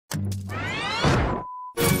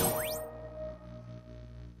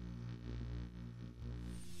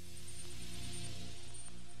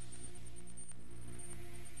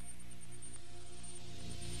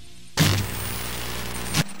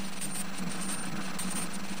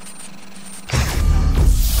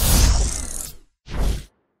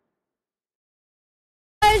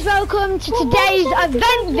welcome to today's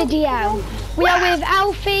event video. We are with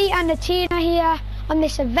Alfie and Atina here on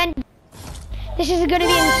this event. This is going to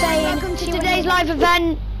be insane. Welcome to today's live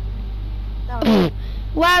event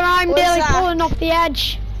where I'm nearly falling off the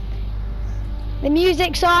edge. The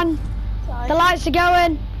music's on, the lights are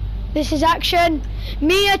going, this is action.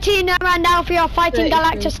 Me, Atina and Alfie are fighting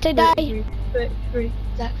Galactus today.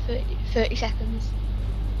 30 seconds.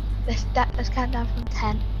 Let's count down from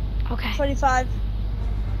 10. Okay. 25.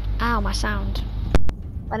 Ow, my sound.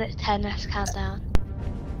 When it's 10, let's count down.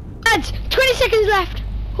 Lads, 20 seconds left.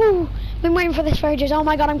 Ooh, been waiting for this for ages. Oh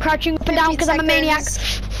my god, I'm crouching up and down because I'm a maniac.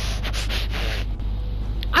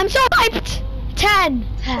 I'm so hyped. 10,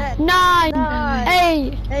 9,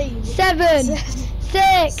 8, 7,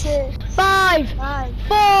 6, 5,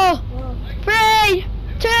 4, 3,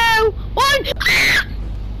 2, 1.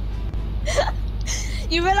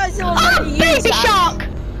 You realise you're already baby shark!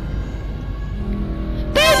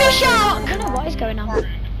 Baby shark! I don't know what is going on.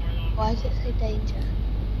 Why does it say danger?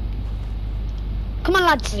 Come on,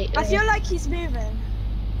 lads. I feel like he's moving.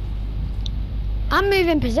 I'm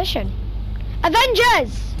moving position.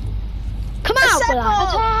 Avengers! Come out,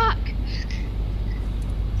 lads. Attack!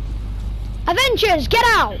 Avengers, get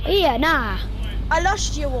out! Here, nah. I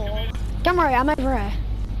lost you all. Don't worry, I'm over here.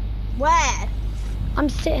 Where? I'm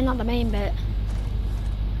sitting on the main bit.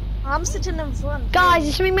 I'm sitting in front. Guys,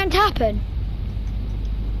 is something meant to happen?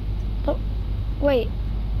 Oh, wait.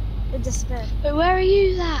 It disappeared. But where are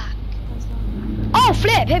you, Zach? Oh,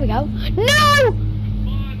 flip, here we go. No!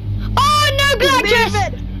 Oh, no,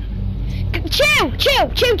 Galactus!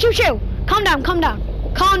 Chill. Calm down.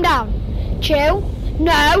 Calm down. Chill.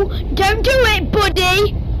 No, don't do it,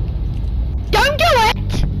 buddy. Don't do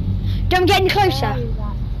it. Don't get any closer.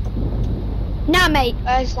 Nah, mate.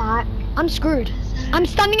 Where's Zach? I'm screwed. I'm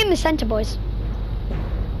standing in the center, boys.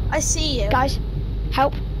 I see you. Guys,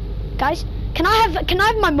 help. Guys, can I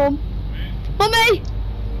have my mum? Mummy!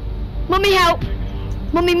 Mummy, help!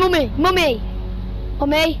 Mummy!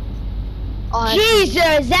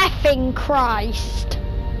 Jesus effing Christ!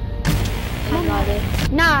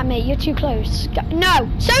 Nah, mate, you're too close. No!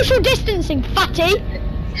 Social distancing, fatty!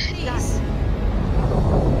 Please.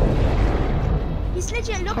 He's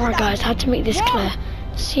legit looking at Alright guys, how to make this clear.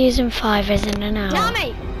 Season 5 is in an hour. Damn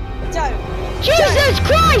it! Don't. Jesus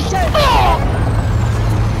Christ! Oh!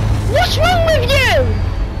 What's wrong with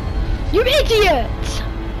you? You idiot!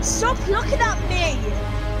 Stop looking at me!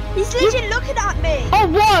 He's legit looking at me! Oh,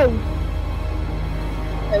 whoa!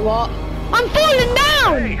 Wait, what? I'm falling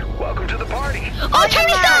down! Hey, welcome to the party. Oh,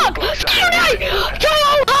 Tony Stark! Tony!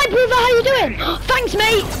 Oh, hi, brother, how you doing? Thanks,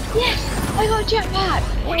 mate! Yes, I got a jetpack.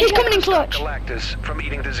 He's coming in clutch. Galactus from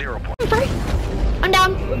eating the 0 point. I'm free. I'm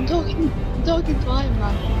down. I'm talking to Iron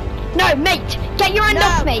Man. No, mate, get your hand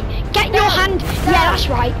off me. Get your hand. Yeah, that's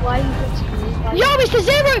right. Why are you touching me? Yo, it's the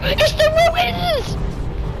 0. It's the ruins.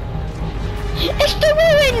 It's the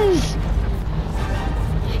ruins.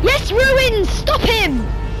 Yes, ruins. Stop him.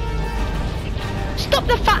 Stop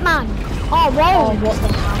the fat man. Oh, whoa. Oh, what the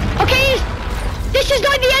hell? Okay, this is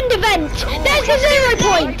like the end event. There's the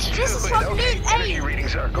 0 point. This is from Loot 8. Energy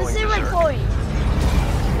readings are The going 0 berserk. point.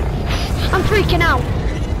 I'm freaking out.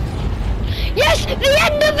 Yes, the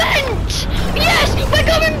end event. Yes, we're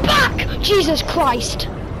coming back. Jesus Christ.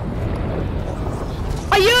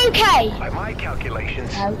 Are you okay? By my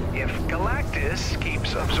calculations, No. if Galactus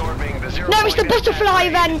keeps absorbing the 0 No, it's the point at butterfly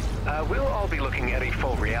that rate, event. we'll all be looking at a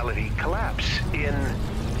full reality collapse in...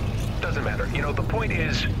 Doesn't matter. You know, the point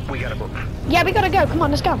is, we gotta move. Yeah, we gotta go. Come on,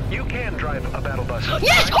 let's go. You can drive a battle bus.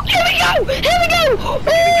 Yes! right? Here we go! Here we go!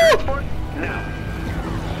 Receiving Ooh! transport? Now.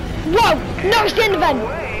 Whoa! No, it's the end event.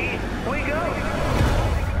 Away we go.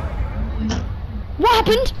 What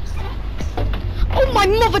happened? Oh, my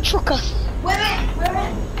mother trucker! We're in.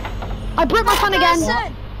 I broke my fan again.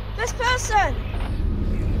 This person.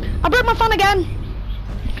 I broke my fan again.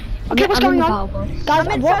 Okay, what's going on? Guys,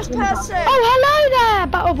 I'm in what? first person. Oh, hello there,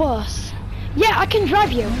 battle bus. Yeah, I can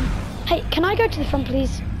drive you. Hey, can I go to the front,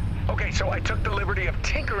 please? Okay, so I took the liberty of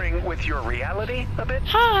tinkering with your reality a bit.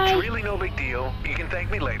 Hi. It's really no big deal. You can thank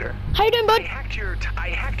me later. How you doing, I bud?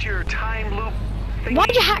 hacked your time loop thingy.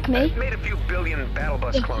 Why'd you hack me? I made a few billion battle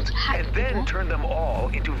bus Yeah, clones hacked and then people. turned them all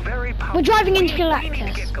into very powerful. We're driving into We need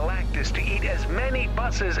Galactus. to get Galactus to eat as many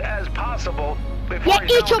buses as possible before Yeah,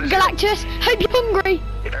 he eat tells up, us- Galactus. Hope you're hungry.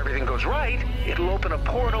 If everything goes right, it'll open a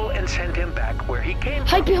portal and send him back where he came from.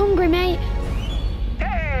 Hope you're hungry, mate.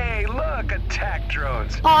 Hey, look, attack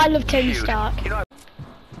drones. Oh, I love Tony Cute. Stark. You know,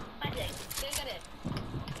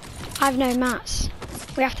 I have no mats.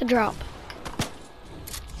 We have to drop.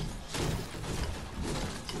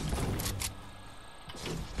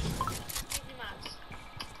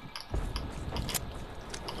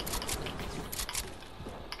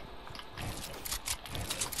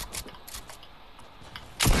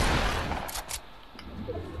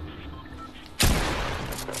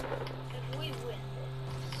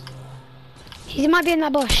 He might be in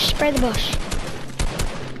that bush. Spray the bush.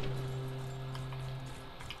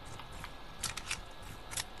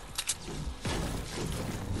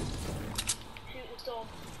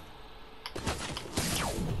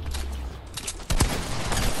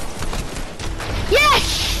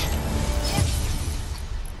 Yes!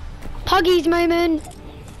 Puggy's moment.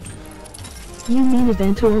 You mean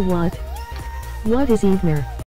event or what? What is Evener?